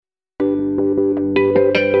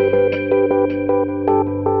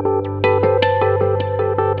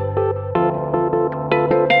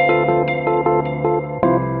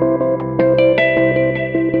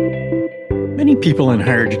People in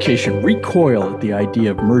higher education recoil at the idea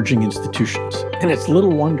of merging institutions, and it's little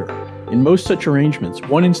wonder. In most such arrangements,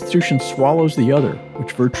 one institution swallows the other,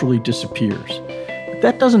 which virtually disappears. But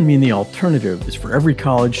that doesn't mean the alternative is for every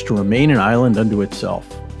college to remain an island unto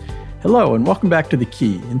itself. Hello, and welcome back to The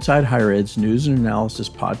Key, Inside Higher Ed's news and analysis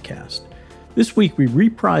podcast. This week, we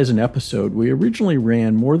reprise an episode we originally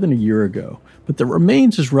ran more than a year ago, but that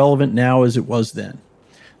remains as relevant now as it was then.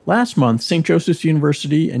 Last month, St. Joseph's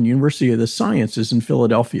University and University of the Sciences in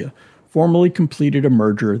Philadelphia formally completed a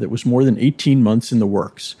merger that was more than 18 months in the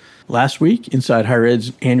works. Last week, Inside Higher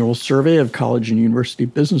Ed's annual survey of college and university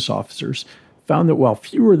business officers found that while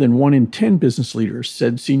fewer than 1 in 10 business leaders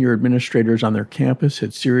said senior administrators on their campus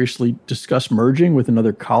had seriously discussed merging with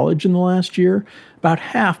another college in the last year, about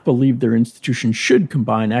half believed their institution should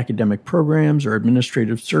combine academic programs or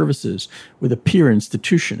administrative services with a peer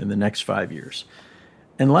institution in the next 5 years.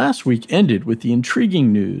 And last week ended with the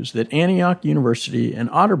intriguing news that Antioch University and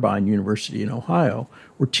Otterbein University in Ohio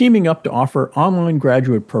were teaming up to offer online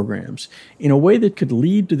graduate programs in a way that could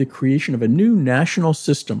lead to the creation of a new national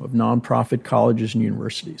system of nonprofit colleges and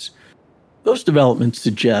universities. Those developments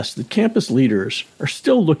suggest that campus leaders are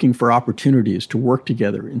still looking for opportunities to work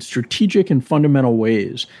together in strategic and fundamental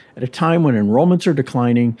ways at a time when enrollments are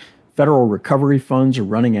declining, federal recovery funds are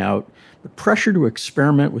running out, but pressure to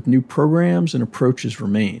experiment with new programs and approaches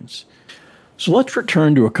remains. So let's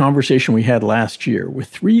return to a conversation we had last year with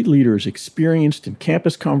 3 leaders experienced in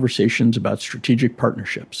campus conversations about strategic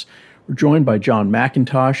partnerships. We're joined by John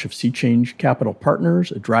McIntosh of SeaChange Capital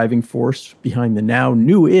Partners, a driving force behind the now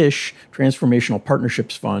new-ish Transformational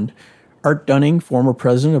Partnerships Fund, Art Dunning, former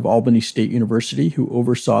president of Albany State University, who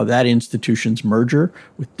oversaw that institution's merger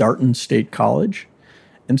with Darton State College,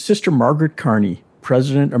 and Sister Margaret Carney,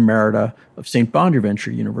 President Emerita of St.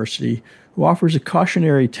 Bonaventure University, who offers a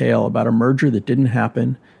cautionary tale about a merger that didn't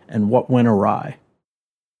happen and what went awry.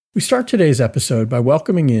 We start today's episode by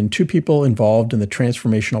welcoming in 2 people involved in the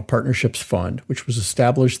Transformational Partnerships Fund, which was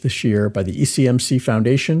established this year by the ECMC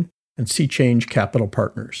Foundation and SeaChange Capital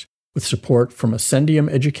Partners, with support from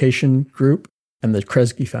Ascendium Education Group and the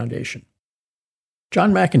Kresge Foundation.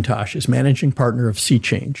 John McIntosh is managing partner of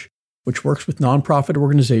SeaChange, which works with nonprofit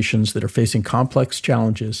organizations that are facing complex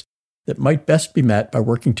challenges that might best be met by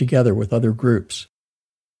working together with other groups.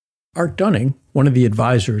 Art Dunning, one of the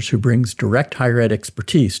advisors who brings direct higher ed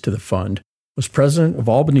expertise to the fund, was president of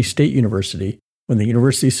Albany State University when the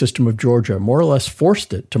University System of Georgia more or less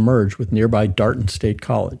forced it to merge with nearby Darton State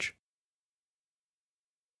College.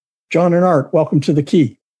 John and Art, welcome to The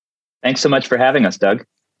Key. Thanks so much for having us, Doug.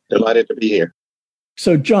 Delighted to be here.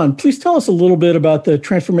 So, John, please tell us a little bit about the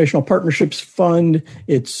Transformational Partnerships Fund,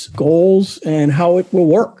 its goals, and how it will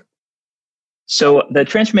work. So the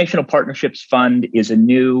Transformational Partnerships Fund is a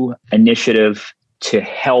new initiative to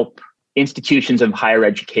help institutions of higher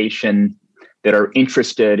education that are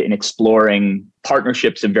interested in exploring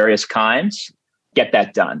partnerships of various kinds get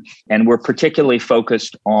that done. And we're particularly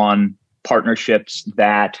focused on partnerships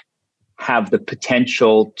that have the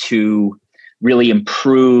potential to really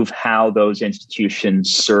improve how those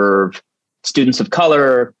institutions serve students of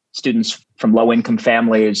color, students from low-income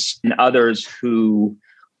families, and others who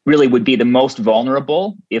really would be the most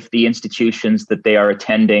vulnerable if the institutions that they are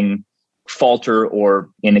attending falter or,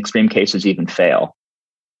 in extreme cases, even fail.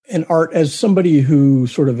 And Art, as somebody who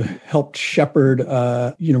sort of helped shepherd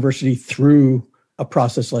a university through a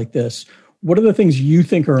process like this, what are the things you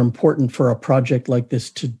think are important for a project like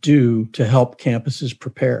this to do to help campuses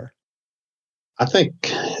prepare? I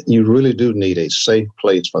think you really do need a safe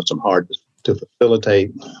place for some hard to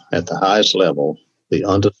facilitate at the highest level the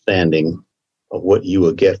understanding of what you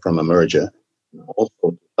will get from a merger. Also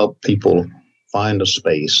to help people find a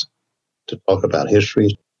space to talk about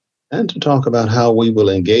history and to talk about how we will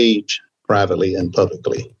engage privately and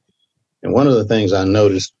publicly. And one of the things I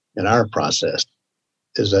noticed in our process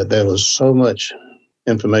is that there was so much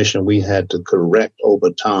information we had to correct over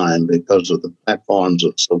time because of the platforms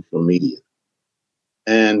of social media.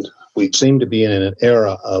 And we seem to be in an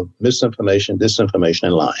era of misinformation, disinformation,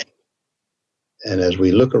 and lying. And as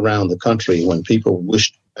we look around the country, when people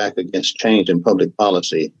wish back against change in public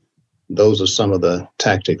policy, those are some of the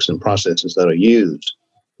tactics and processes that are used.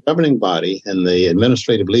 The governing body and the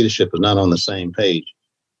administrative leadership is not on the same page.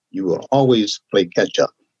 You will always play catch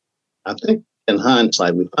up. I think in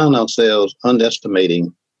hindsight, we found ourselves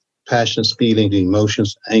underestimating passions, feelings,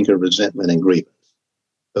 emotions, anger, resentment, and grievance.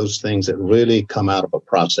 Those things that really come out of a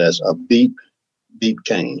process of deep, deep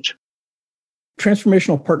change.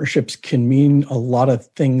 Transformational partnerships can mean a lot of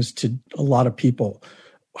things to a lot of people.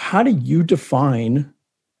 How do you define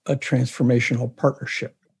a transformational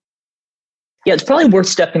partnership? Yeah, it's probably worth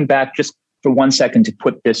stepping back just for 1 second to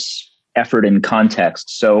put this effort in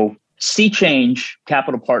context. So Sea Change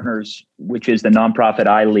Capital Partners, which is the nonprofit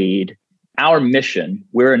I lead, our mission,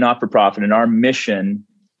 we're a not-for-profit, and our mission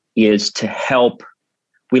is to help,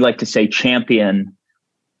 we like to say, champion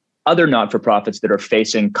other not-for-profits that are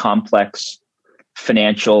facing complex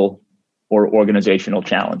financial or organizational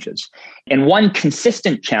challenges. And one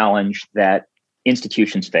consistent challenge that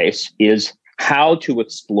institutions face is how to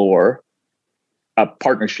explore a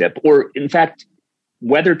partnership, or in fact,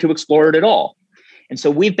 whether to explore it at all. And so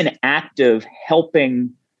we've been active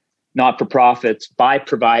helping not-for-profits by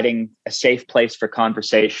providing a safe place for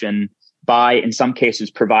conversation, by, in some cases,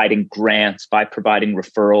 providing grants, by providing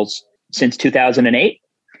referrals. Since 2008,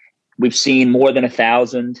 we've seen more than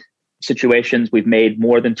 1,000 situations. We've made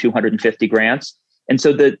more than 250 grants. And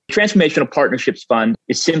so the Transformational Partnerships Fund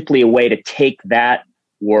is simply a way to take that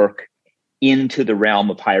work into the realm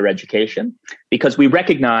of higher education, because we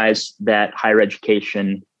recognize that higher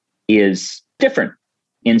education is different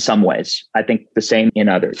in some ways. I think the same in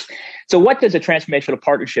others. So what does a transformational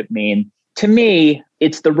partnership mean? To me,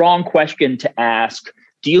 it's the wrong question to ask.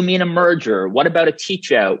 Do you mean a merger? What about a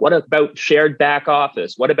teach out? What about shared back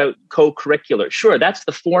office? What about co-curricular? Sure, that's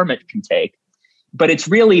the form it can take. But it's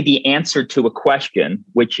really the answer to a question,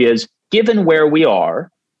 which is, given where we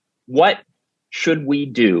are, what should we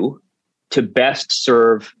do to best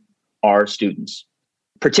serve our students,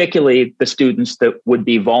 particularly the students that would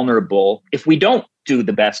be vulnerable if we don't do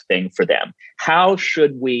the best thing for them? How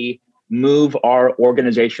should we move our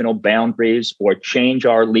organizational boundaries or change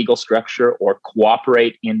our legal structure or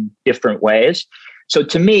cooperate in different ways? So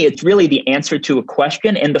to me, it's really the answer to a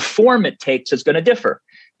question, and the form it takes is going to differ,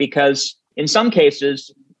 because in some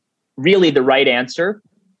cases, really the right answer,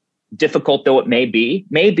 difficult though it may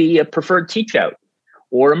be a preferred teach out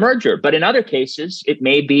or a merger. But in other cases, it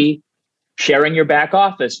may be sharing your back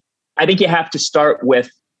office. I think you have to start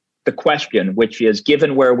with the question, which is,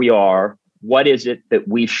 given where we are, what is it that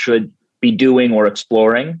we should be doing or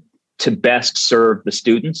exploring to best serve the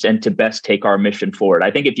students and to best take our mission forward?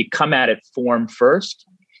 I think if you come at it form first,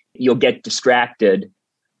 you'll get distracted,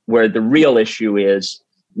 where the real issue is,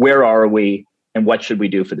 where are we and what should we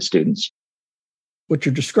do for the students? What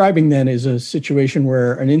you're describing then is a situation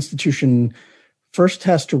where an institution first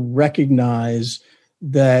has to recognize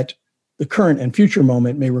that the current and future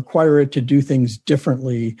moment may require it to do things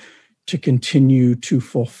differently to continue to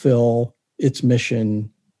fulfill its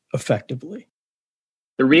mission effectively.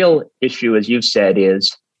 The real issue, as you've said,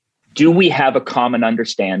 is, do we have a common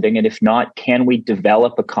understanding? And if not, can we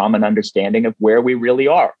develop a common understanding of where we really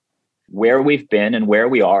are, where we've been and where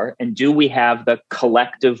we are? And do we have the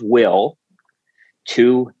collective will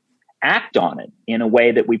to act on it in a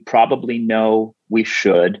way that we probably know we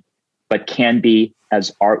should, but can be,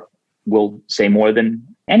 as Art will say more than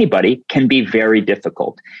anybody, can be very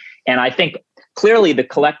difficult. And I think clearly the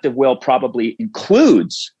collective will probably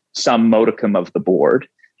includes some modicum of the board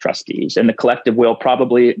trustees, and the collective will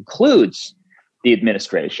probably includes the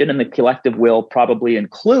administration, and the collective will probably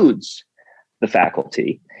includes the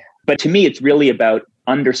faculty. But to me, it's really about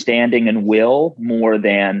understanding and will more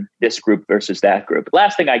than this group versus that group.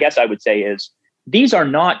 Last thing I guess I would say is, these are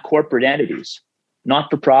not corporate entities,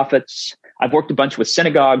 not-for-profits. I've worked a bunch with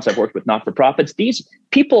synagogues. I've worked with not-for-profits. These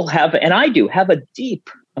people have, and I do, have a deep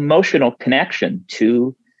emotional connection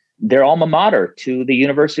to their alma mater, to the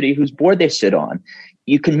university whose board they sit on.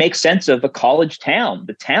 You can make sense of a college town.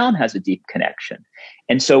 The town has a deep connection.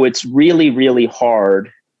 And so it's really, really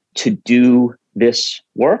hard to do this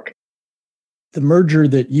work. The merger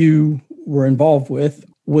that you were involved with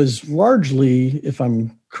was largely, if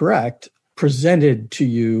I'm correct, presented to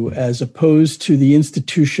you as opposed to the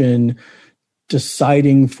institution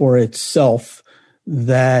deciding for itself,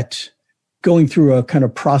 that going through a kind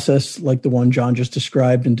of process like the one John just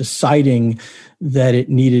described and deciding that it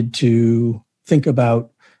needed to think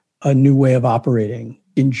about a new way of operating.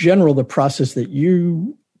 In general, the process that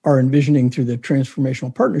you are envisioning through the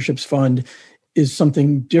Transformational Partnerships Fund is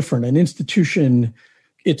something different. An institution,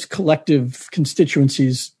 its collective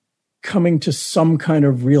constituencies coming to some kind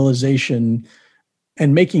of realization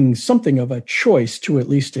and making something of a choice to at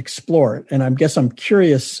least explore it. And I guess I'm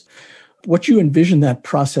curious what you envision that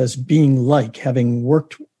process being like, having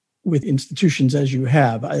worked with institutions as you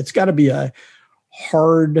have. It's got to be a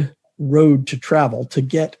hard road to travel to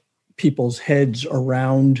get people's heads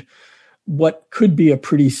around what could be a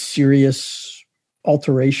pretty serious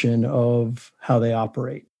alteration of how they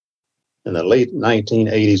operate. In the late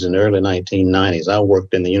 1980s and early 1990s, I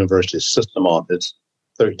worked in the university system office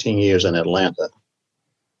 13 years in Atlanta.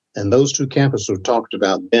 And those two campuses were talked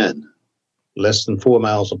about then, less than 4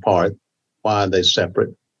 miles apart. Why are they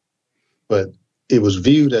separate? but it was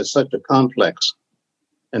viewed as such a complex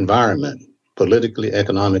environment, politically,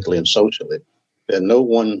 economically, and socially, that no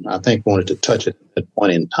one, I think, wanted to touch it at that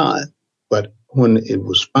point in time. But when it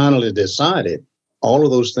was finally decided, all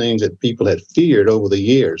of those things that people had feared over the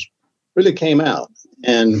years really came out.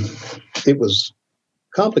 And it was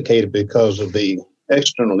complicated because of the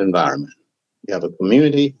external environment. You have a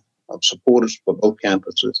community of supporters for both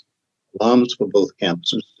campuses, alums for both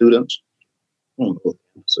campuses, students on both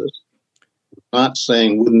campuses. Not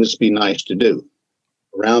saying, wouldn't this be nice to do?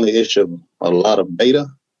 Around the issue of a lot of data,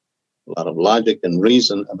 a lot of logic and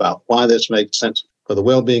reason about why this makes sense for the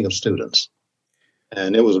well-being of students.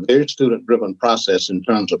 And it was a very student-driven process in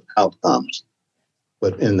terms of outcomes.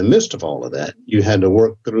 But in the midst of all of that, you had to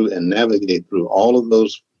work through and navigate through all of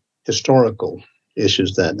those historical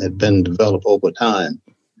issues that had been developed over time.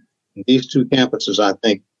 These two campuses, I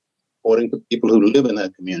think, according to people who live in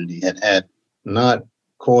that community, had not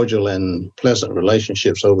cordial and pleasant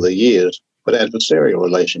relationships over the years, but adversarial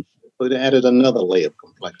relationships. So it added another layer of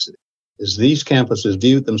complexity. As these campuses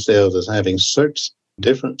viewed themselves as having such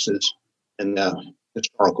differences in their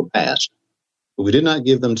historical past, but we did not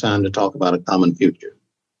give them time to talk about a common future.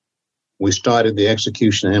 We started the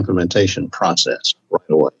execution and implementation process right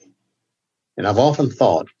away. And I've often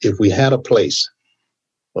thought if we had a place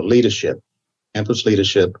for leadership, campus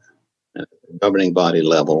leadership, and governing body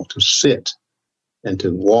level to sit and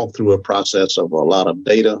to walk through a process of a lot of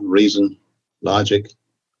data, reason, logic,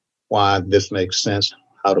 why this makes sense,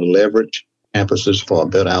 how to leverage campuses for a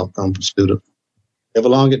better outcome for students. However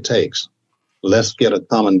long it takes, let's get a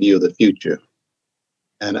common view of the future.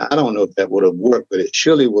 And I don't know if that would have worked, but it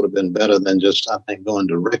surely would have been better than just, I think, going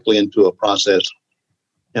directly into a process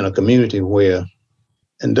in a community where,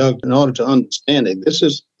 and Doug, in order to understand it, this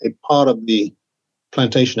is a part of the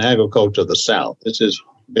plantation agriculture of the South. This is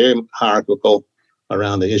very hierarchical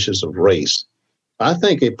around the issues of race. I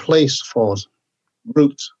think a place for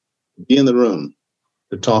groups to be in the room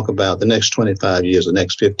to talk about the next 25 years, the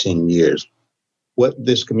next 15 years, what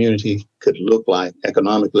this community could look like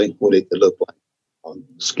economically, what it could look like on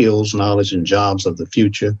skills, knowledge, and jobs of the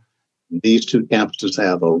future. These two campuses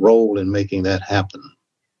have a role in making that happen.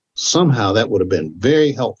 Somehow that would have been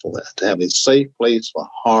very helpful to have a safe place for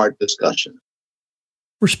hard discussion.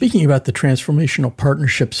 We're speaking about the Transformational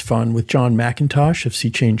Partnerships Fund with John McIntosh of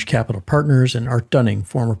Sea Change Capital Partners and Art Dunning,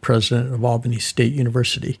 former president of Albany State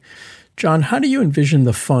University. John, how do you envision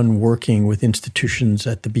the fund working with institutions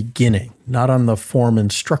at the beginning, not on the form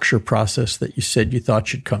and structure process that you said you thought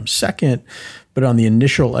should come second, but on the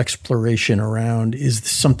initial exploration around, is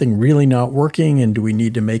something really not working, and do we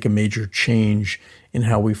need to make a major change in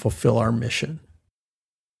how we fulfill our mission?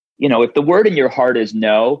 You know, if the word in your heart is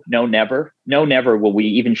no, never will we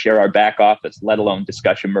even share our back office, let alone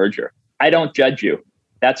discuss a merger. I don't judge you.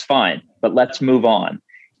 That's fine, but let's move on.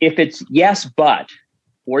 If it's yes, but,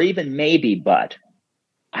 or even maybe, but,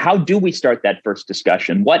 how do we start that first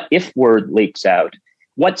discussion? What if word leaks out?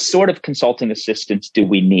 What sort of consulting assistance do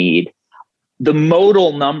we need? The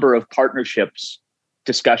modal number of partnerships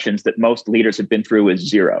discussions that most leaders have been through is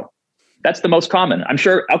 0. That's the most common. I'm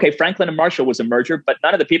sure, okay, Franklin and Marshall was a merger, but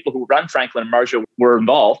none of the people who run Franklin and Marshall were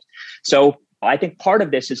involved. So I think part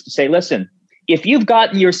of this is to say, listen, if you've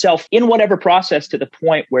gotten yourself in whatever process to the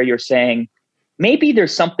point where you're saying, maybe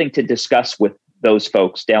there's something to discuss with those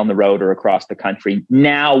folks down the road or across the country,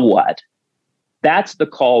 now what? That's the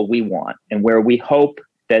call we want, and where we hope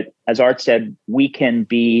that, as Art said, we can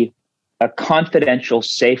be a confidential,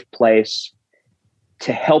 safe place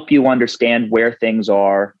to help you understand where things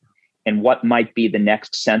are and what might be the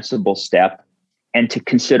next sensible step, and to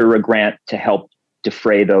consider a grant to help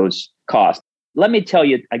defray those costs. Let me tell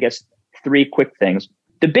you, I guess, 3 quick things.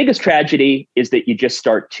 The biggest tragedy is that you just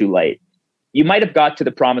start too late. You might have got to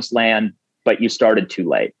the promised land, but you started too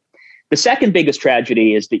late. The second biggest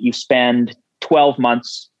tragedy is that you spend 12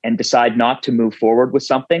 months and decide not to move forward with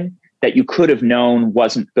something that you could have known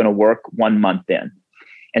wasn't going to work 1 month in.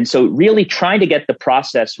 And so really trying to get the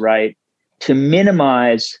process right to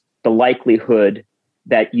minimize the likelihood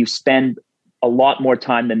that you spend a lot more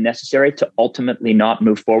time than necessary to ultimately not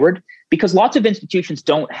move forward, because lots of institutions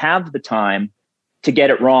don't have the time to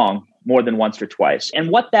get it wrong more than once or twice.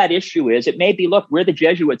 And what that issue is, it may be, look, we're the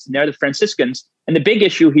Jesuits and they're the Franciscans. And the big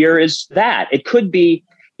issue here is that it could be,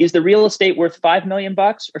 is the real estate worth $5 million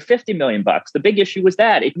or $50 million? The big issue is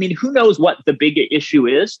that. I mean, who knows what the big issue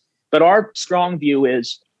is? But our strong view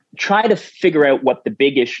is try to figure out what the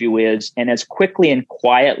big issue is, and as quickly and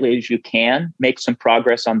quietly as you can, make some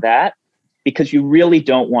progress on that, because you really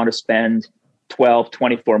don't want to spend 12,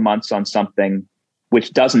 24 months on something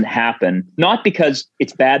which doesn't happen, not because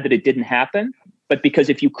it's bad that it didn't happen, but because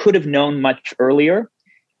if you could have known much earlier,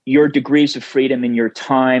 your degrees of freedom and your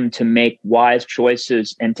time to make wise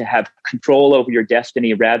choices and to have control over your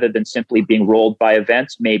destiny rather than simply being rolled by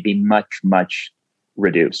events may be much, much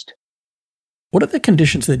reduced. What are the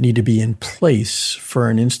conditions that need to be in place for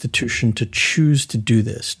an institution to choose to do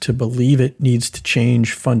this, to believe it needs to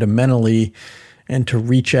change fundamentally, and to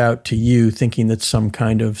reach out to you thinking that some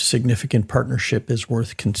kind of significant partnership is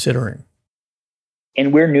worth considering?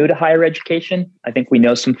 And we're new to higher education. I think we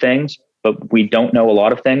know some things, but we don't know a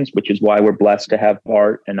lot of things, which is why we're blessed to have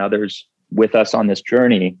Bart and others with us on this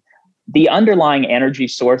journey. The underlying energy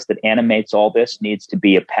source that animates all this needs to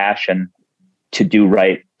be a passion to do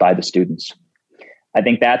right by the students. I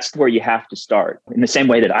think that's where you have to start. In the same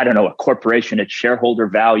way that, I don't know, a corporation, its shareholder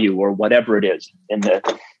value or whatever it is in the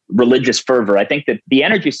religious fervor. I think that the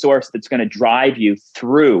energy source that's going to drive you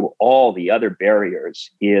through all the other barriers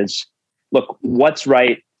is, look, what's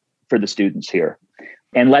right for the students here?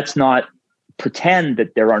 And let's not pretend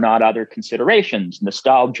that there are not other considerations,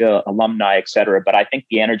 nostalgia, alumni, et cetera. But I think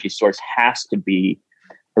the energy source has to be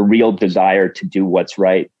a real desire to do what's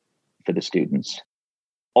right for the students.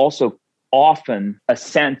 Also, often a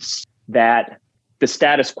sense that the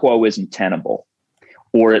status quo isn't tenable,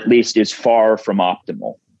 or at least is far from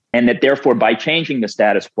optimal. And that therefore, by changing the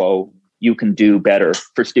status quo, you can do better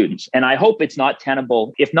for students. And I hope it's not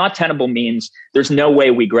tenable. If not tenable means there's no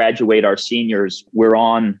way we graduate our seniors, we're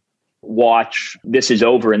on watch, this is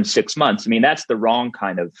over in 6 months. I mean, that's the wrong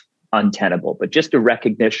kind of untenable, but just a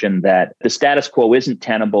recognition that the status quo isn't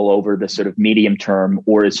tenable over the sort of medium term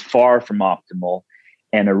or is far from optimal,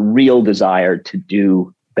 and a real desire to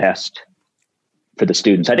do best for the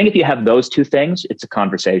students. I think if you have those two things, it's a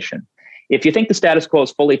conversation. If you think the status quo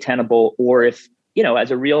is fully tenable, or if,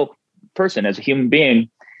 as a real person, as a human being,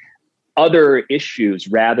 other issues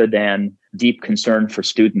rather than deep concern for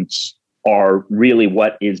students are really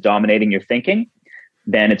what is dominating your thinking,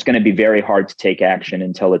 then it's going to be very hard to take action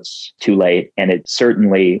until it's too late. And it's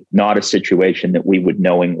certainly not a situation that we would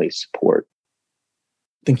knowingly support.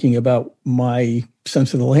 Thinking about my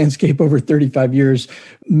sense of the landscape over 35 years,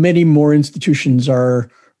 many more institutions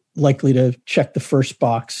are likely to check the first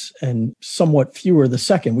box and somewhat fewer the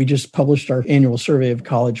second. We just published our annual survey of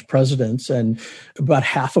college presidents, and about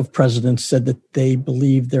half of presidents said that they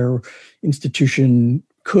believe their institution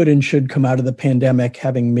could and should come out of the pandemic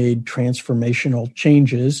having made transformational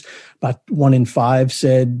changes. About 1 in 5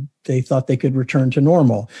 said they thought they could return to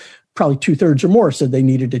normal. Probably 2/3 or more said they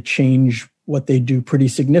needed to change what they do pretty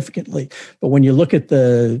significantly. But when you look at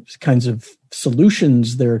the kinds of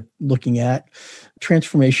solutions they're looking at,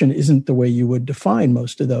 transformation isn't the way you would define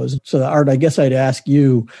most of those. So, Art, I guess I'd ask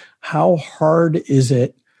you, how hard is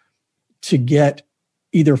it to get,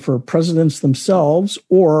 either for presidents themselves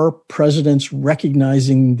or presidents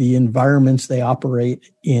recognizing the environments they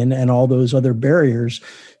operate in and all those other barriers,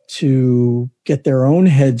 to get their own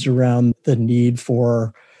heads around the need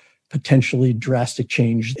for potentially drastic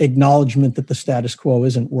change, acknowledgement that the status quo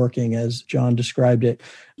isn't working as John described it?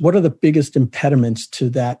 What are the biggest impediments to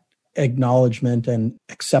that acknowledgement and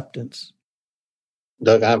acceptance?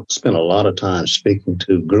 Doug, I've spent a lot of time speaking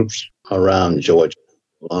to groups around Georgia,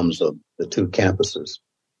 alums of the 2 campuses.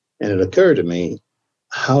 And it occurred to me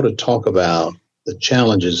how to talk about the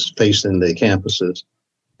challenges facing the campuses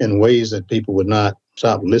in ways that people would not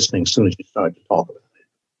stop listening as soon as you start to talk about it.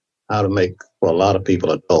 How to make, for a lot of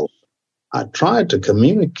people, adults. I tried to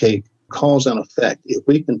communicate cause and effect. If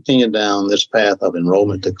we continue down this path of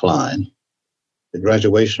enrollment decline, the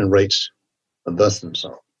graduation rates are thus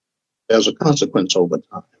themselves. There's a consequence over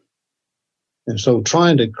time. And so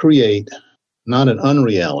trying to create not an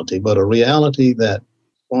unreality, but a reality that's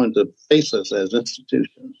going to face us as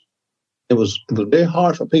institutions. It was very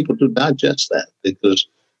hard for people to digest that, because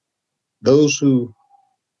those who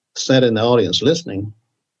sat in the audience listening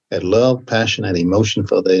had love, passion, and emotion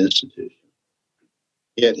for the institution.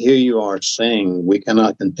 Yet here you are saying we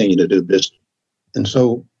cannot continue to do business. And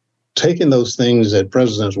so taking those things that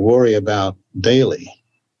presidents worry about daily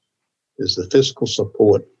is the fiscal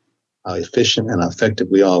support, how efficient and effective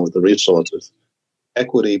we are with the resources,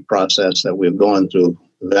 equity process that we're going through,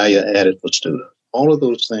 value added for students. All of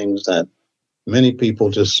those things that many people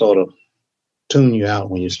just sort of tune you out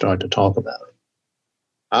when you start to talk about it.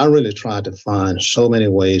 I really tried to find so many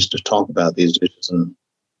ways to talk about these issues and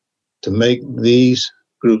to make these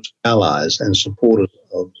groups allies and supporters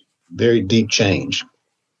of very deep change.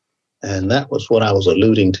 And that was what I was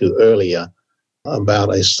alluding to earlier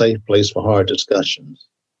about a safe place for hard discussions.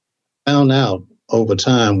 Found out over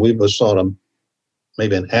time we were sort of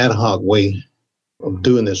maybe an ad hoc way of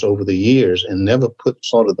doing this over the years and never put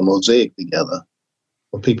sort of the mosaic together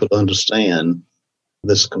for people to understand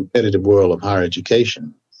this competitive world of higher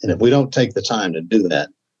education. And if we don't take the time to do that,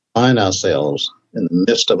 find ourselves in the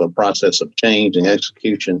midst of a process of change and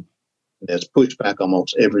execution that's pushed back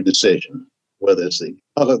almost every decision, whether it's the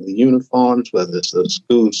color of the uniforms, whether it's the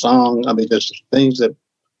school song. I mean, there's things that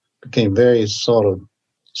became very sort of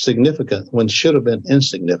significant when should have been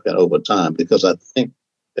insignificant over time, because I think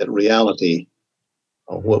that reality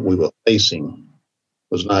of what we were facing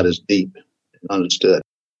was not as deep and understood.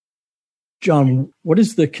 John, what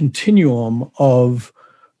is the continuum of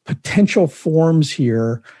potential forms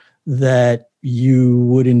here that you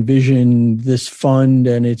would envision this fund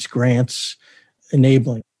and its grants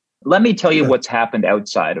enabling? Let me tell you what's happened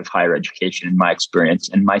outside of higher education in my experience,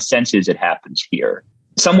 and my sense is it happens here.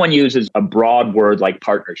 Someone uses a broad word like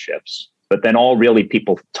partnerships, but then all really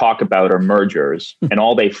people talk about are mergers, and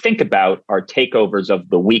all they think about are takeovers of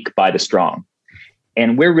the weak by the strong.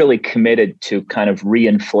 And we're really committed to kind of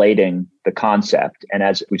reinflating the concept. And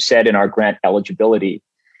as we said in our grant eligibility,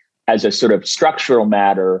 as a sort of structural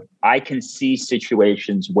matter, I can see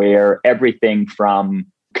situations where everything from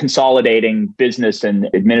consolidating business and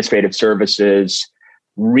administrative services,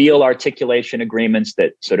 real articulation agreements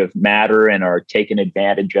that sort of matter and are taken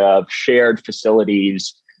advantage of, shared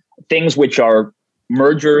facilities, things which are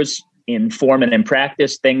mergers in form and in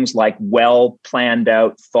practice, things like well planned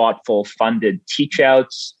out, thoughtful, funded teach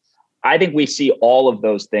outs. I think we see all of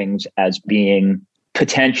those things as being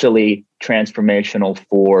potentially transformational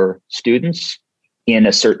for students in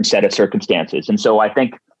a certain set of circumstances. And so I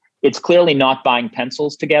think it's clearly not buying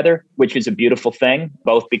pencils together, which is a beautiful thing,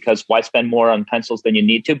 both because why spend more on pencils than you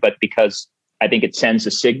need to, but because I think it sends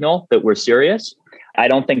a signal that we're serious. I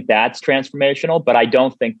don't think that's transformational, but I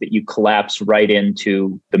don't think that you collapse right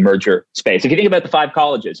into the merger space. If you think about the 5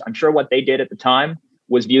 colleges, I'm sure what they did at the time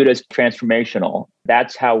was viewed as transformational.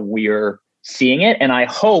 That's how we're seeing it. And I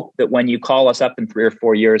hope that when you call us up in 3 or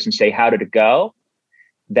 4 years and say, how did it go?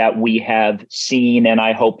 That we have seen and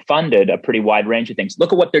I hope funded a pretty wide range of things.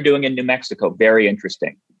 Look at what they're doing in New Mexico. Very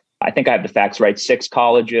interesting. I think I have the facts right. 6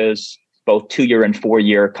 colleges, both 2-year and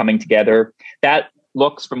 4-year coming together. That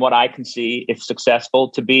looks, from what I can see, if successful,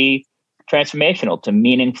 to be transformational, to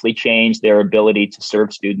meaningfully change their ability to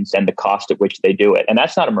serve students and the cost at which they do it. And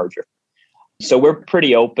that's not a merger. So we're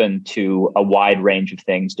pretty open to a wide range of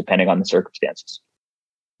things depending on the circumstances.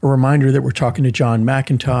 A reminder that we're talking to John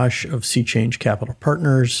McIntosh of Sea Change Capital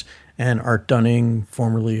Partners and Art Dunning,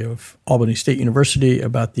 formerly of Albany State University,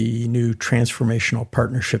 about the new Transformational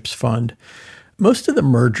Partnerships Fund. Most of the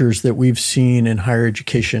mergers that we've seen in higher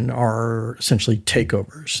education are essentially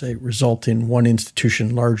takeovers. They result in one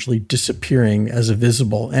institution largely disappearing as a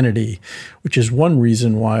visible entity, which is one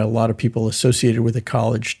reason why a lot of people associated with a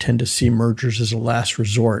college tend to see mergers as a last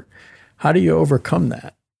resort. How do you overcome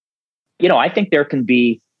that? I think there can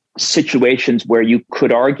be situations where you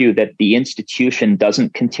could argue that the institution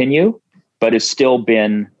doesn't continue, but has still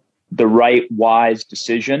been the right, wise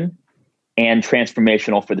decision and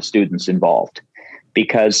transformational for the students involved.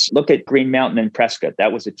 Because look at Green Mountain and Prescott.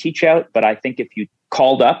 That was a teach out, but I think if you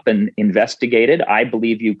called up and investigated, I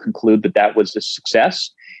believe you conclude that that was a success.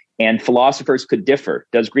 And philosophers could differ.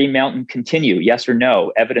 Does Green Mountain continue? Yes or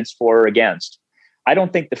no? Evidence for or against? I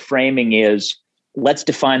don't think the framing is, let's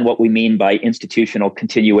define what we mean by institutional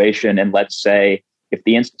continuation. And let's say if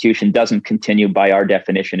the institution doesn't continue by our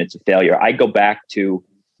definition, it's a failure. I go back to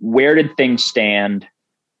where did things stand,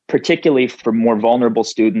 particularly for more vulnerable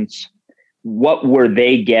students? What were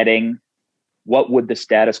they getting? What would the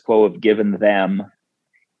status quo have given them?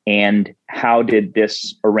 And how did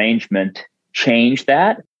this arrangement change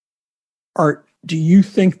that? Art, do you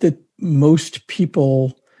think that most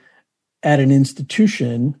people at an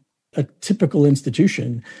institution, a typical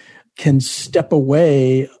institution, can step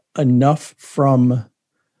away enough from,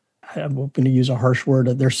 I'm going to use a harsh word,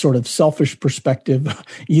 their sort of selfish perspective,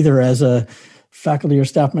 either as a faculty or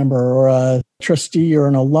staff member or a trustee or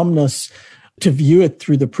an alumnus, to view it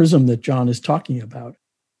through the prism that John is talking about?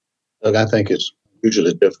 Look, I think it's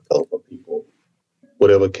usually difficult for people,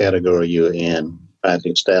 whatever category you're in,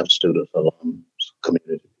 faculty, staff, students, alums,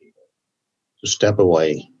 community people, to step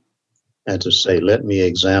away and to say, let me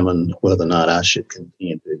examine whether or not I should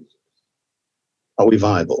continue to exist. Are we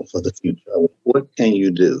viable for the future? What can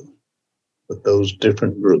you do with those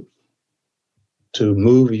different groups to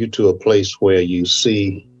move you to a place where you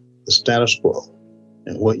see the status quo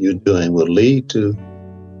and what you're doing will lead to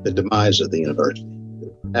the demise of the university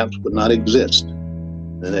that perhaps would not exist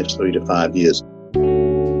in the next 3 to 5 years.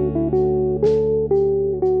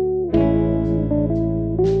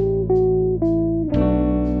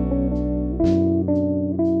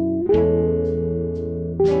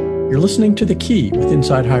 You're listening to The Key with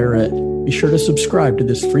Inside Higher Ed. Be sure to subscribe to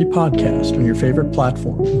this free podcast on your favorite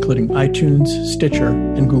platform, including iTunes, Stitcher,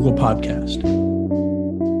 and Google Podcast.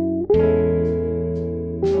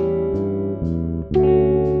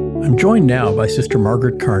 I'm joined now by Sister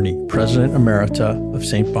Margaret Carney, President Emerita of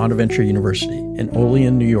St. Bonaventure University in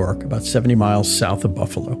Olean, New York, about 70 miles south of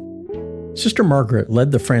Buffalo. Sister Margaret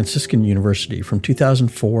led the Franciscan University from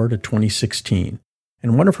 2004 to 2016,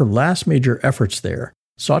 and one of her last major efforts there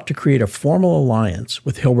sought to create a formal alliance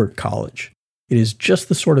with Hilbert College. It is just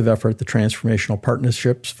the sort of effort the Transformational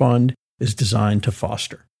Partnerships Fund is designed to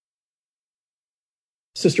foster.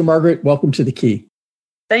 Sister Margaret, welcome to The Key.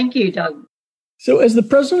 Thank you, Doug. So as the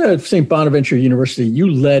president of St. Bonaventure University,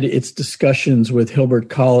 you led its discussions with Hilbert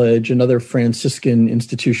College, another Franciscan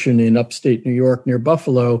institution in upstate New York near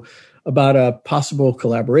Buffalo, about a possible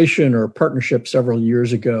collaboration or partnership several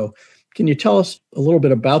years ago. Can you tell us a little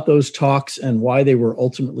bit about those talks and why they were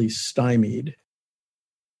ultimately stymied?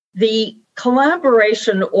 The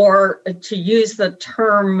collaboration, or to use the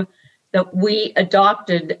term that we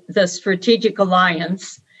adopted, the strategic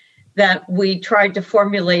alliance that we tried to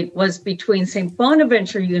formulate, was between St.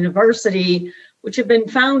 Bonaventure University, which had been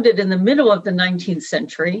founded in the middle of the 19th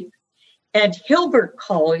century, and Hilbert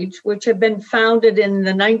College, which had been founded in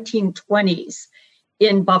the 1920s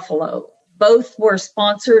in Buffalo. Both were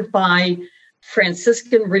sponsored by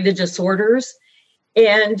Franciscan religious orders,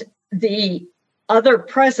 and the other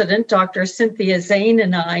president, Dr. Cynthia Zane,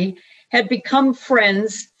 and I had become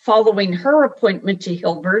friends following her appointment to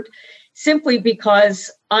Hilbert, simply because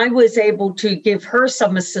I was able to give her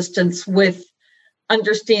some assistance with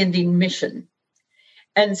understanding mission.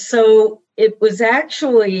 And so it was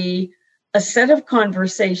actually a set of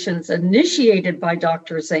conversations initiated by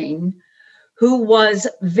Dr. Zane, who was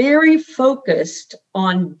very focused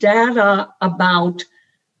on data about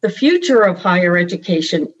the future of higher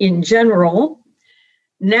education in general,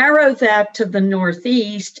 narrow that to the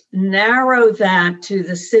Northeast, narrow that to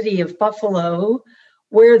the city of Buffalo,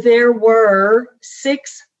 where there were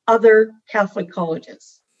 6 other Catholic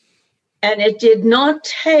colleges. And it did not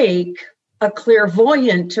take a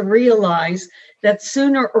clairvoyant to realize that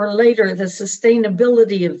sooner or later the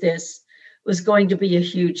sustainability of this was going to be a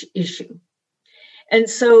huge issue. And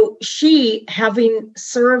so she, having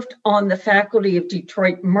served on the faculty of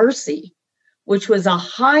Detroit Mercy, which was a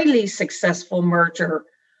highly successful merger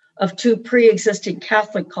of 2 pre-existing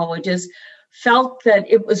Catholic colleges, felt that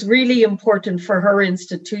it was really important for her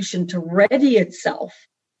institution to ready itself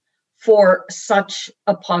for such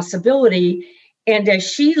a possibility. And as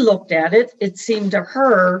she looked at it, it seemed to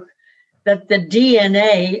her that the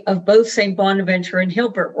DNA of both St. Bonaventure and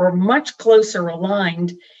Hilbert were much closer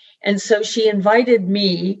aligned. And so she invited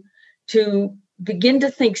me to begin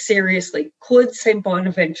to think seriously, could St.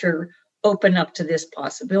 Bonaventure open up to this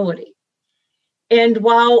possibility? And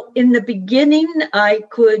while in the beginning I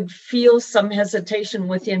could feel some hesitation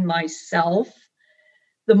within myself,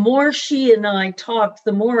 the more she and I talked,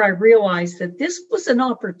 the more I realized that this was an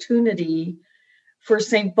opportunity for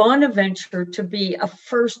St. Bonaventure to be a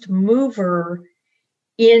first mover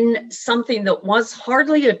in something that was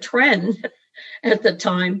hardly a trend at the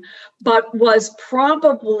time, but was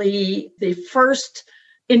probably the first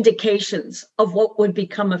indications of what would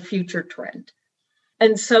become a future trend.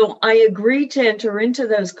 And so I agreed to enter into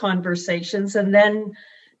those conversations. And then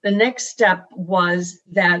the next step was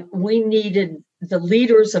that we needed the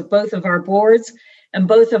leaders of both of our boards and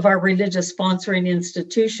both of our religious sponsoring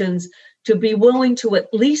institutions to be willing to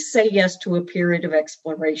at least say yes to a period of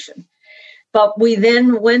exploration. But we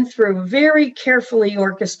then went through a very carefully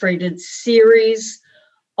orchestrated series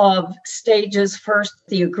of stages. First,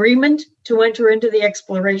 the agreement to enter into the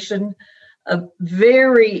exploration, a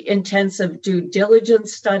very intensive due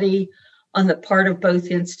diligence study on the part of both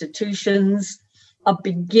institutions, a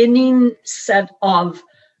beginning set of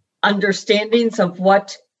understandings of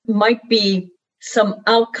what might be some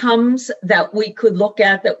outcomes that we could look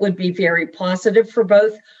at that would be very positive for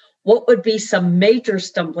both, what would be some major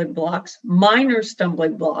stumbling blocks, minor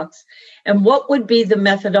stumbling blocks, and what would be the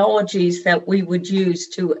methodologies that we would use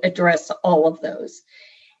to address all of those.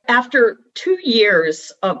 After 2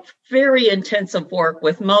 years of very intensive work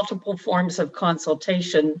with multiple forms of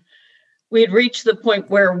consultation, we had reached the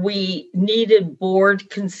point where we needed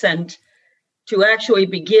board consent to actually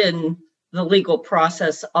begin the legal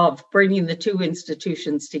process of bringing the 2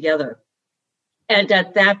 institutions together. And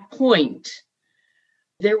at that point,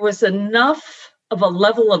 there was enough of a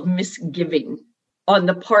level of misgiving on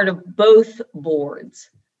the part of both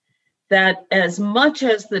boards that as much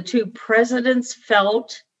as the 2 presidents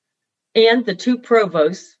felt and the 2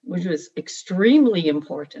 provosts, which was extremely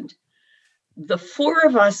important, the 4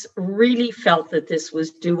 of us really felt that this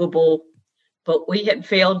was doable but we had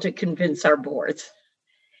failed to convince our boards.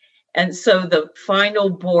 And so the final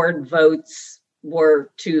board votes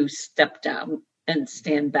were to step down and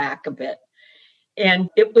stand back a bit. And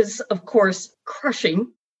it was, of course,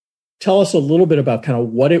 crushing. Tell us a little bit about kind of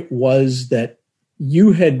what it was that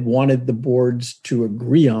you had wanted the boards to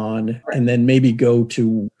agree on, right, and then maybe go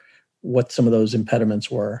to what some of those impediments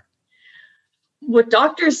were. What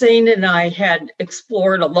Dr. Zane and I had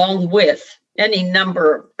explored, along with any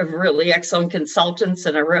number of really excellent consultants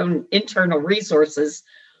and our own internal resources,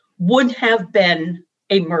 would have been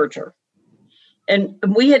a merger. And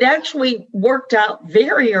we had actually worked out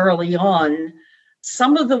very early on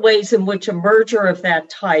some of the ways in which a merger of that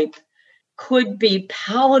type could be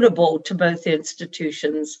palatable to both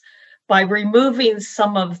institutions by removing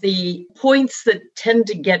some of the points that tend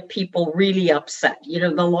to get people really upset. You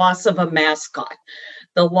know, the loss of a mascot,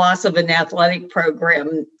 the loss of an athletic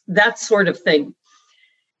program, that sort of thing.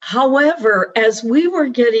 However, as we were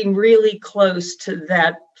getting really close to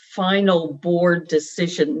that final board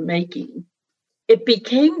decision making, it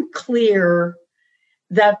became clear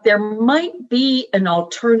that there might be an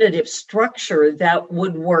alternative structure that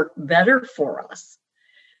would work better for us.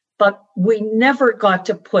 But we never got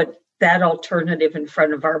to put that alternative in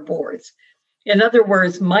front of our boards. In other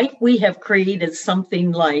words, might we have created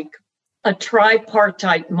something like a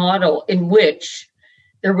tripartite model in which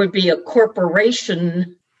there would be a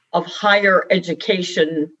corporation of higher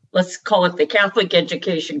education, let's call it the Catholic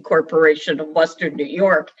Education Corporation of Western New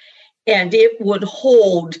York, and it would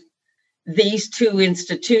hold these two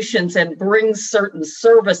institutions and bring certain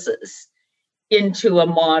services into a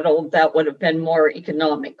model that would have been more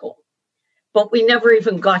economical. But we never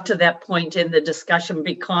even got to that point in the discussion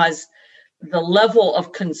because the level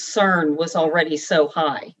of concern was already so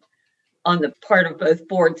high on the part of both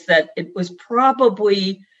boards that it was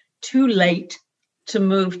probably too late to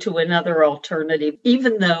move to another alternative,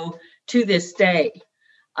 even though to this day,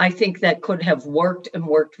 I think that could have worked and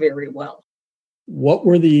worked very well. What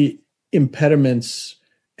were the impediments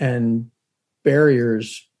and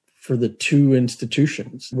barriers for the two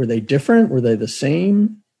institutions? Were they different? Were they the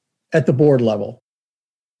same at the board level?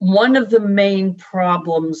 One of the main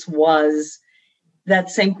problems was that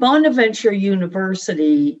St. Bonaventure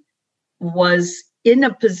University was in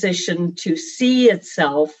a position to see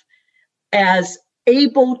itself as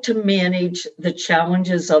able to manage the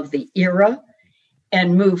challenges of the era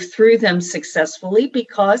and move through them successfully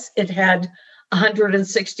because it had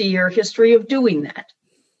 160-year history of doing that.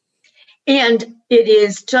 And it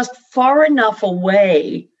is just far enough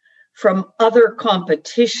away from other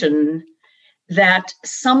competition that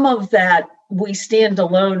some of that we stand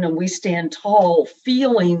alone and we stand tall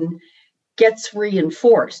feeling gets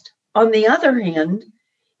reinforced. On the other hand,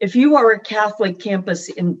 if you are a Catholic campus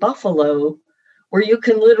in Buffalo, where you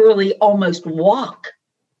can literally almost walk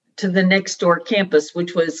to the next door campus,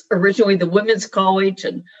 which was originally the women's college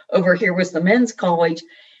and over here was the men's college,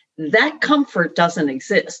 that comfort doesn't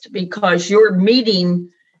exist because you're meeting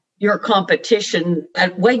your competition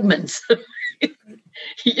at Wegmans.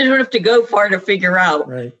 You don't have to go far to figure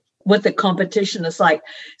out what the competition is like.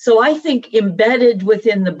 So I think embedded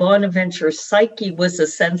within the Bonaventure psyche was a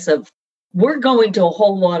sense of, we're going to a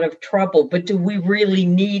whole lot of trouble, but do we really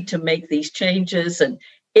need to make these changes and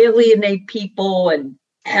alienate people and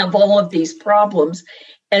have all of these problems?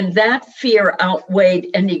 And that fear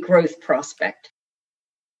outweighed any growth prospect.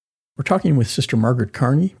 We're talking with Sister Margaret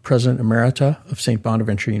Carney, President Emerita of St.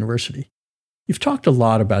 Bonaventure University. You've talked a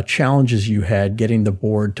lot about challenges you had getting the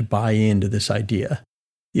board to buy into this idea.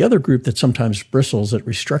 The other group that sometimes bristles at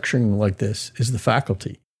restructuring like this is the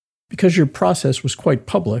faculty. Because your process was quite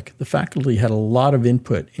public, the faculty had a lot of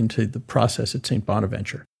input into the process at St.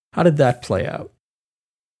 Bonaventure. How did that play out?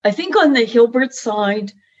 I think on the Hilbert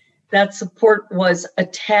side, that support was a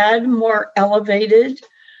tad more elevated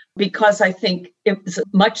because I think it was a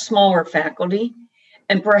much smaller faculty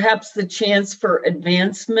and perhaps the chance for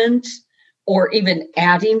advancement or even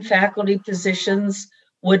adding faculty positions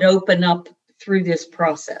would open up through this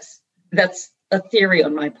process. That's a theory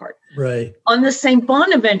on my part. Right. On the St.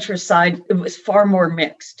 Bonaventure side, it was far more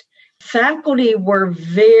mixed. Faculty were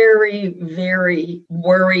very, very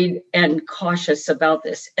worried and cautious about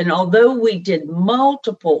this. And although we did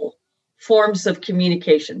multiple forms of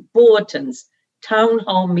communication, bulletins, town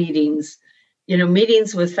hall meetings,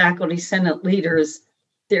 meetings with faculty senate leaders,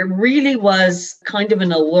 there really was kind of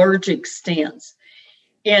an allergic stance.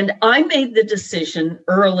 And I made the decision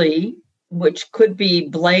early, which could be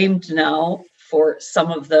blamed now for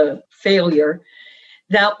some of the failure,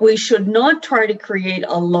 that we should not try to create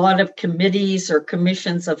a lot of committees or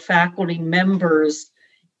commissions of faculty members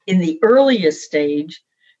in the earliest stage,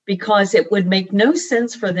 because it would make no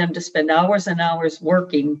sense for them to spend hours and hours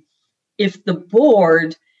working if the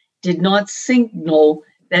board did not signal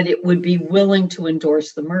that it would be willing to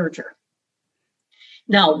endorse the merger.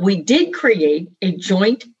 Now, we did create a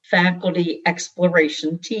joint faculty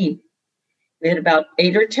exploration team. We had about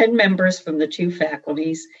 8 or 10 members from the two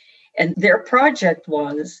faculties, and their project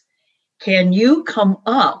was, can you come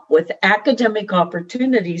up with academic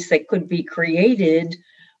opportunities that could be created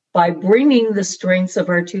by bringing the strengths of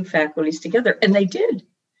our two faculties together? And they did.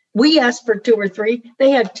 We asked for 2 or 3, they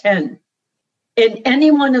had 10. And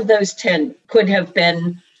any one of those 10 could have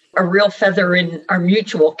been a real feather in our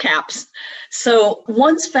mutual caps. So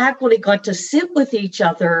once faculty got to sit with each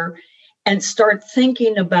other and start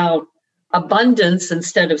thinking about abundance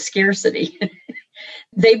instead of scarcity,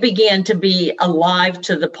 they began to be alive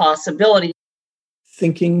to the possibility.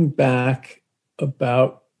 Thinking back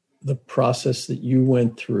about the process that you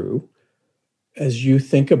went through, as you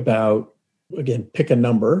think about, again, pick a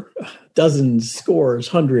number, dozens, scores,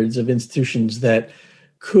 hundreds of institutions that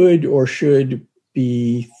could or should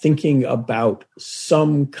be thinking about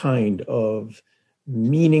some kind of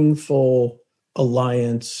meaningful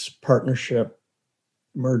alliance, partnership,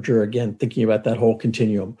 merger, again, thinking about that whole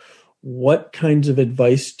continuum. What kinds of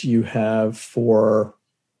advice do you have for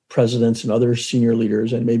presidents and other senior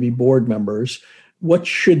leaders and maybe board members? What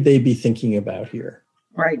should they be thinking about here?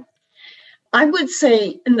 Right. I would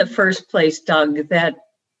say in the first place, Doug, that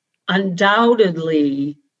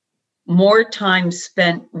undoubtedly more time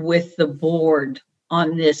spent with the board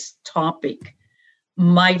on this topic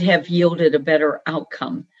might have yielded a better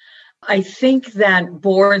outcome. I think that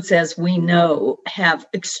boards, as we know, have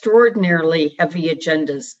extraordinarily heavy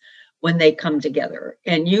agendas when they come together.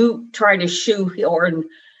 And you try to shoehorn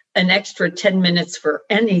an extra 10 minutes for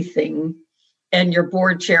anything, and your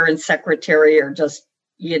board chair and secretary are just,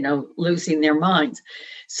 losing their minds.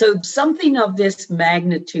 So something of this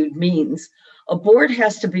magnitude means a board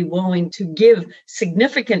has to be willing to give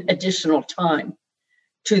significant additional time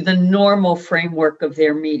to the normal framework of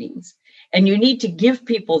their meetings. And you need to give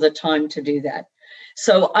people the time to do that.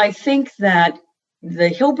 So I think that the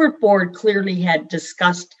Hilbert board clearly had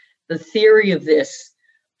discussed the theory of this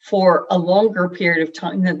for a longer period of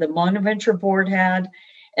time than the Bonaventure board had.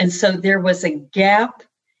 And so there was a gap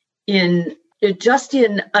in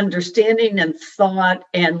understanding and thought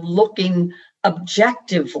and looking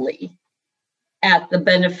objectively at the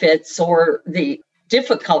benefits or the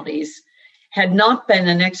difficulties had not been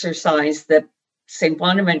an exercise that St.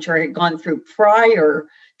 Bonaventure had gone through prior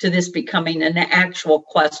to this becoming an actual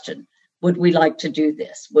question. Would we like to do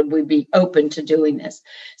this? Would we be open to doing this?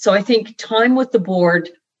 So I think time with the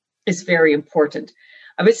board is very important.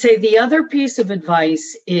 I would say the other piece of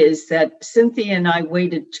advice is that Cynthia and I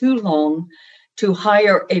waited too long to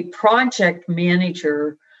hire a project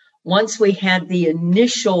manager once we had the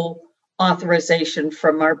initial authorization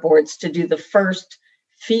from our boards to do the first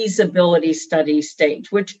feasibility study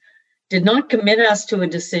stage, which did not commit us to a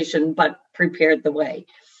decision, but prepared the way.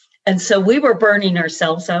 And so we were burning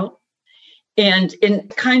ourselves out. And in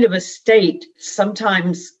kind of a state,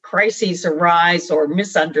 sometimes crises arise or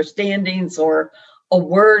misunderstandings or a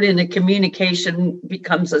word in a communication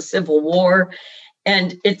becomes a civil war.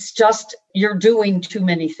 And it's just, you're doing too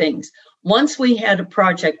many things. Once we had a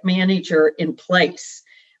project manager in place,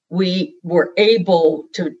 we were able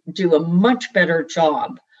to do a much better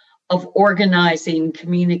job of organizing,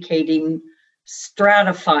 communicating,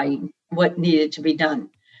 stratifying what needed to be done.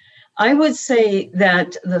 I would say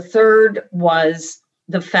that the third was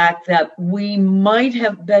the fact that we might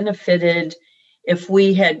have benefited if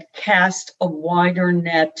we had cast a wider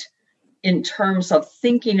net in terms of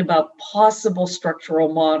thinking about possible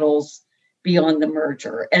structural models beyond the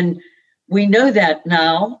merger. And we know that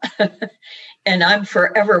now. And I'm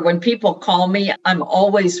forever, when people call me, I'm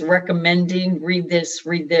always recommending read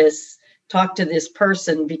this, talk to this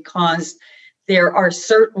person, because there are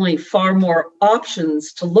certainly far more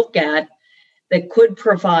options to look at that could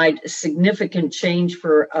provide significant change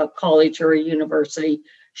for a college or a university,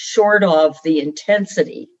 short of the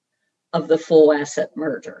intensity of the full asset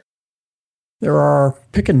merger. There are,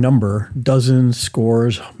 pick a number, dozens,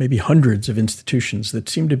 scores, maybe hundreds of institutions that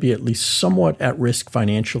seem to be at least somewhat at risk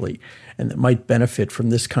financially and that might benefit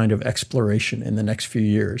from this kind of exploration in the next few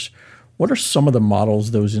years. What are some of the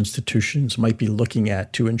models those institutions might be looking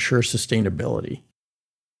at to ensure sustainability?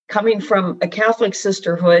 Coming from a Catholic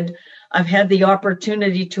sisterhood, I've had the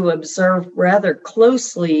opportunity to observe rather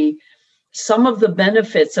closely some of the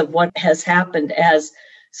benefits of what has happened as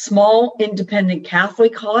small independent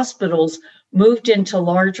Catholic hospitals moved into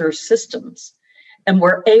larger systems and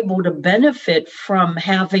were able to benefit from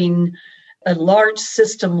having a large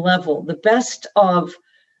system level, the best of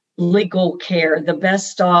legal care, the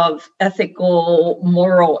best of ethical,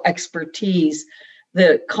 moral expertise,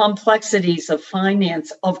 the complexities of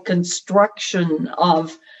finance, of construction,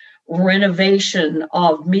 of renovation,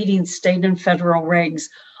 of meeting state and federal regs,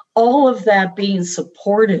 all of that being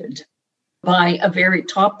supported by a very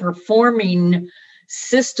top performing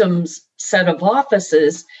systems set of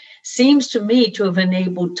offices seems to me to have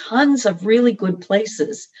enabled tons of really good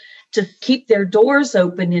places to keep their doors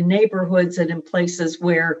open in neighborhoods and in places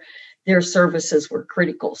where their services were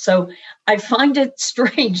critical. So I find it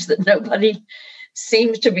strange that nobody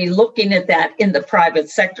seems to be looking at that in the private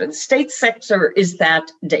sector. The state sector is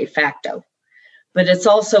that de facto, but it's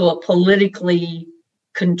also a politically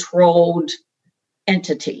controlled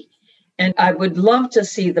entity. And I would love to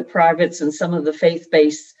see the privates and some of the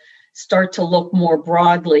faith-based start to look more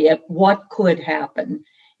broadly at what could happen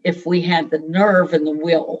if we had the nerve and the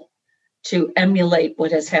will to emulate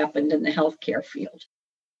what has happened in the healthcare field.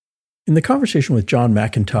 In the conversation with John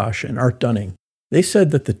McIntosh and Art Dunning, they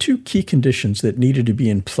said that the two key conditions that needed to be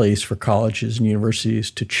in place for colleges and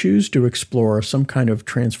universities to choose to explore some kind of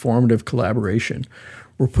transformative collaboration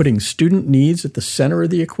were putting student needs at the center of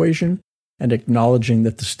the equation and acknowledging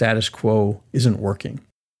that the status quo isn't working.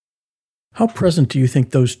 How present do you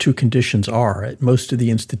think those two conditions are at most of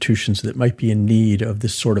the institutions that might be in need of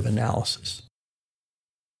this sort of analysis?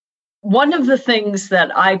 One of the things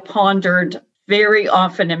that I pondered very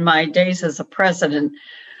often in my days as a president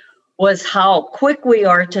was how quick we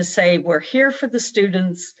are to say we're here for the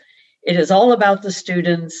students. It is all about the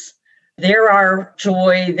students. They're our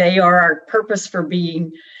joy. They are our purpose for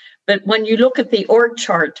being. But when you look at the org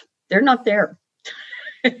chart, they're not there.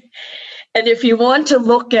 And if you want to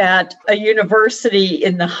look at a university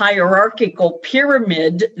in the hierarchical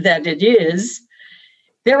pyramid that it is,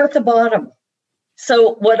 they're at the bottom.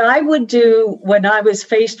 So what I would do when I was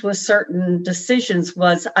faced with certain decisions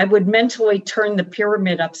was I would mentally turn the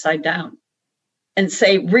pyramid upside down and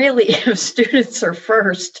say, really, if students are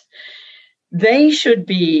first, they should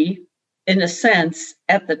be, in a sense,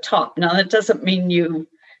 at the top. Now, that doesn't mean you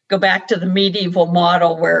go back to the medieval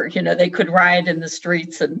model where, they could riot in the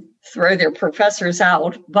streets and throw their professors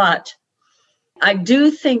out. But I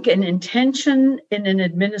do think an intention in an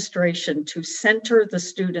administration to center the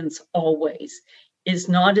students always is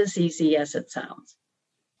not as easy as it sounds.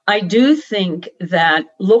 I do think that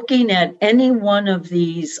looking at any one of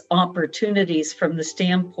these opportunities from the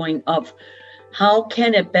standpoint of how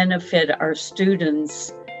can it benefit our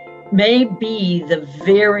students may be the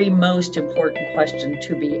very most important question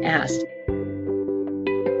to be asked.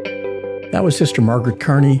 That was Sister Margaret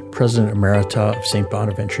Carney, President Emerita of St.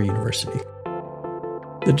 Bonaventure University.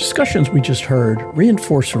 The discussions we just heard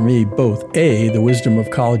reinforce for me both A, the wisdom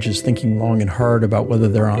of colleges thinking long and hard about whether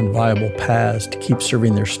they're on viable paths to keep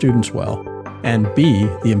serving their students well, and B,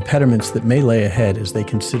 the impediments that may lay ahead as they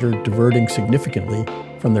consider diverting significantly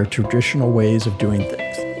from their traditional ways of doing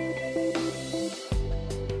things.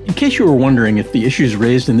 In case you were wondering if the issues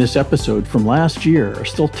raised in this episode from last year are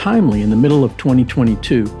still timely in the middle of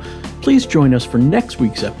 2022, please join us for next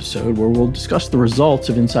week's episode where we'll discuss the results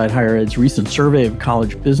of Inside Higher Ed's recent survey of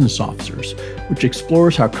college business officers, which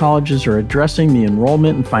explores how colleges are addressing the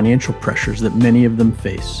enrollment and financial pressures that many of them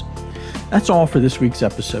face. That's all for this week's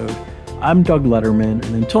episode. I'm Doug Letterman,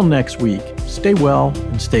 and until next week, stay well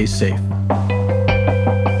and stay safe.